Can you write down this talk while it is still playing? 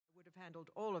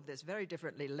handled all of this very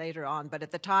differently later on, but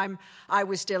at the time I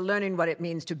was still learning what it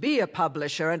means to be a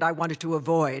publisher, and I wanted to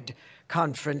avoid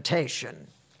confrontation.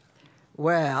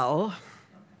 Well,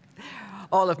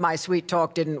 all of my sweet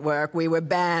talk didn't work. We were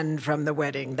banned from the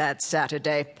wedding that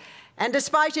Saturday. And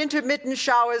despite intermittent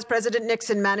showers, President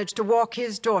Nixon managed to walk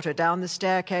his daughter down the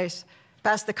staircase,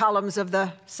 past the columns of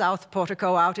the south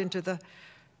portico, out into the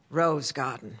rose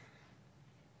garden.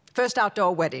 First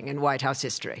outdoor wedding in White House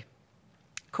history.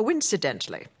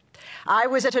 Coincidentally, I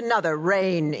was at another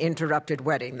rain-interrupted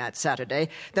wedding that Saturday,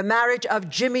 the marriage of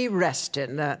Jimmy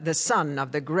Reston, the son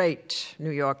of the great New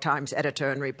York Times editor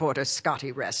and reporter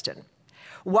Scotty Reston.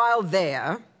 While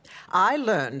there, I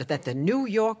learned that the New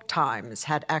York Times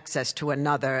had access to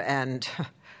another and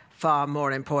far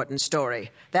more important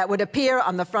story that would appear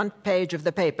on the front page of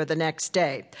the paper the next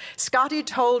day. Scotty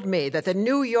told me that the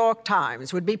New York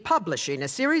Times would be publishing a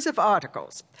series of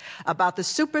articles about the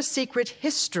super-secret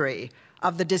history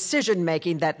of the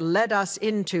decision-making that led us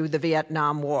into the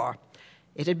Vietnam War.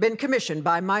 It had been commissioned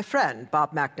by my friend,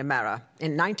 Bob McNamara,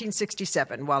 in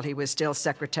 1967, while he was still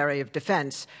Secretary of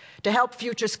Defense, to help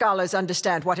future scholars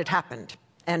understand what had happened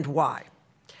and why.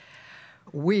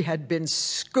 We had been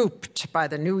scooped by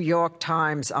the New York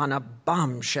Times on a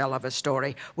bombshell of a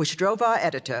story, which drove our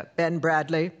editor, Ben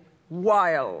Bradley,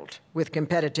 wild with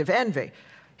competitive envy.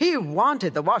 He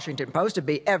wanted the Washington Post to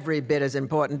be every bit as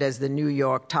important as the New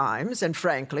York Times, and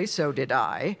frankly, so did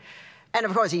I. And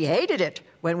of course, he hated it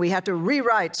when we had to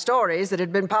rewrite stories that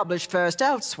had been published first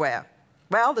elsewhere.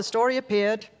 Well, the story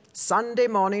appeared Sunday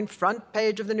morning, front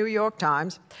page of the New York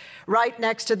Times, right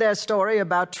next to their story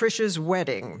about Trisha's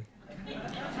wedding.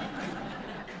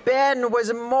 Ben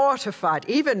was mortified,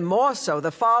 even more so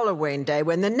the following day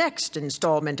when the next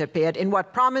installment appeared in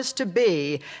what promised to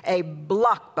be a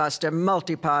blockbuster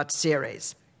multi-part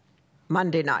series.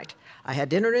 Monday night, I had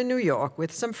dinner in New York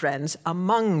with some friends,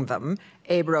 among them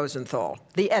Abe Rosenthal,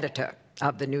 the editor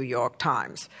of the New York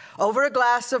Times. Over a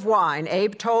glass of wine,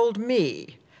 Abe told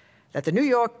me that the New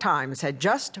York Times had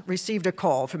just received a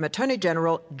call from Attorney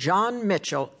General John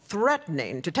Mitchell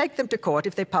threatening to take them to court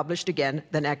if they published again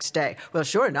the next day. Well,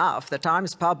 sure enough, the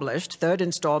Times published third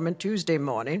installment Tuesday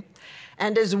morning.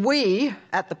 And as we,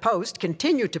 at the Post,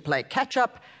 continued to play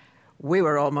catch-up, we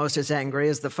were almost as angry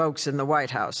as the folks in the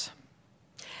White House.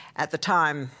 At the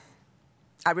time,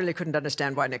 I really couldn't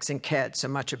understand why Nixon cared so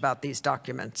much about these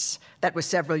documents that were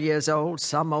several years old,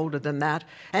 some older than that,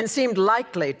 and seemed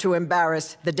likely to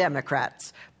embarrass the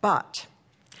Democrats. But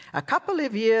a couple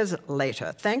of years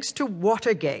later, thanks to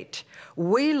Watergate,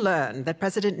 we learned that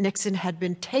President Nixon had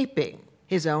been taping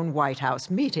his own White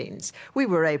House meetings. We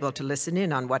were able to listen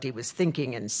in on what he was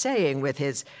thinking and saying with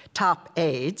his top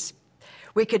aides.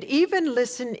 We could even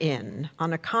listen in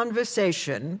on a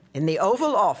conversation in the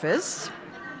Oval Office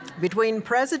between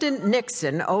President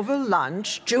Nixon over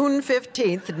lunch, June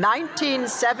 15th,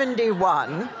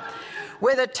 1971,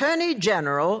 with Attorney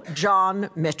General John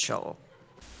Mitchell.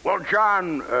 Well,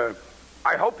 John,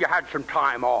 I hope you had some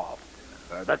time off,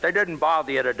 that they didn't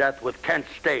bother you to death with Kent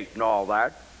State and all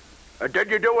that.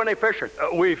 Did you do any fishing?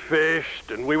 We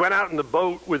fished, and we went out in the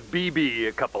boat with BB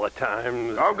a couple of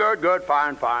times. Oh, good,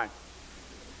 fine.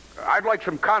 I'd like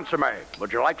some consomme.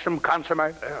 Would you like some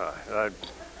consomme? Yeah,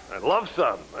 I'd love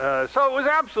some. So it was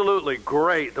absolutely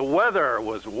great. The weather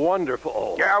was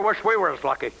wonderful. Yeah, I wish we were as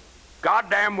lucky.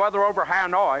 Goddamn weather over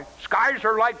Hanoi. Skies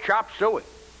are like chop suey.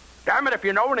 Damn it, if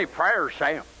you know any prayers,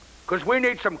 say 'em. Because we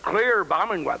need some clear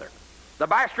bombing weather. The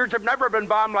bastards have never been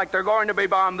bombed like they're going to be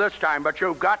bombed this time, but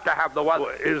you've got to have the weather.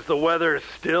 Well, is the weather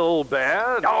still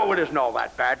bad? No, it isn't all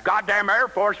that bad. Goddamn Air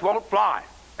Force won't fly.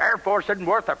 Air Force isn't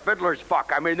worth a fiddler's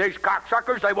fuck. I mean, these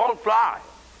cocksuckers, they won't fly.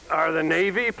 Are the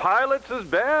Navy pilots as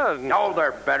bad? No,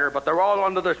 they're better, but they're all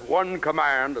under this one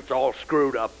command that's all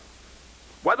screwed up.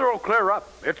 Weather will clear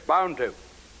up. It's bound to.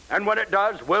 And when it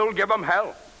does, we'll give them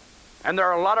hell. And there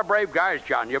are a lot of brave guys,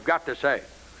 John, you've got to say.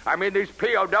 I mean, these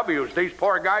POWs, these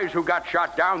poor guys who got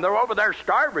shot down, they're over there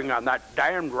starving on that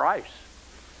damned rice.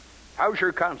 How's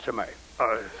your consomme?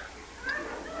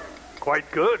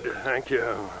 Quite good, thank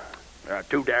you.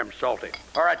 Too damn salty.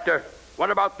 All right,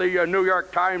 what about the New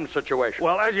York Times situation?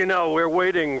 Well, as you know, we're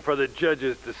waiting for the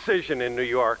judge's decision in New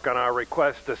York on our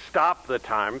request to stop the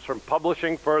Times from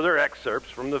publishing further excerpts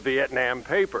from the Vietnam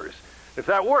papers. If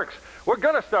that works, we're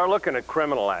going to start looking at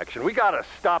criminal action. We got to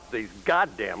stop these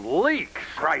goddamn leaks.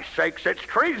 Christ's sakes, it's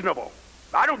treasonable.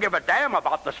 I don't give a damn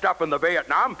about the stuff in the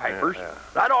Vietnam papers. Yeah.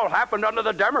 That all happened under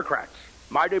the Democrats.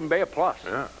 Might even be a plus.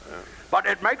 Yeah. But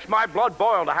it makes my blood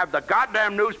boil to have the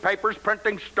goddamn newspapers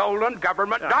printing stolen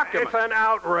government documents. It's an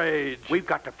outrage. We've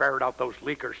got to ferret out those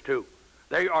leakers, too.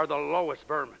 They are the lowest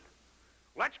vermin.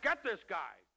 Let's get this guy.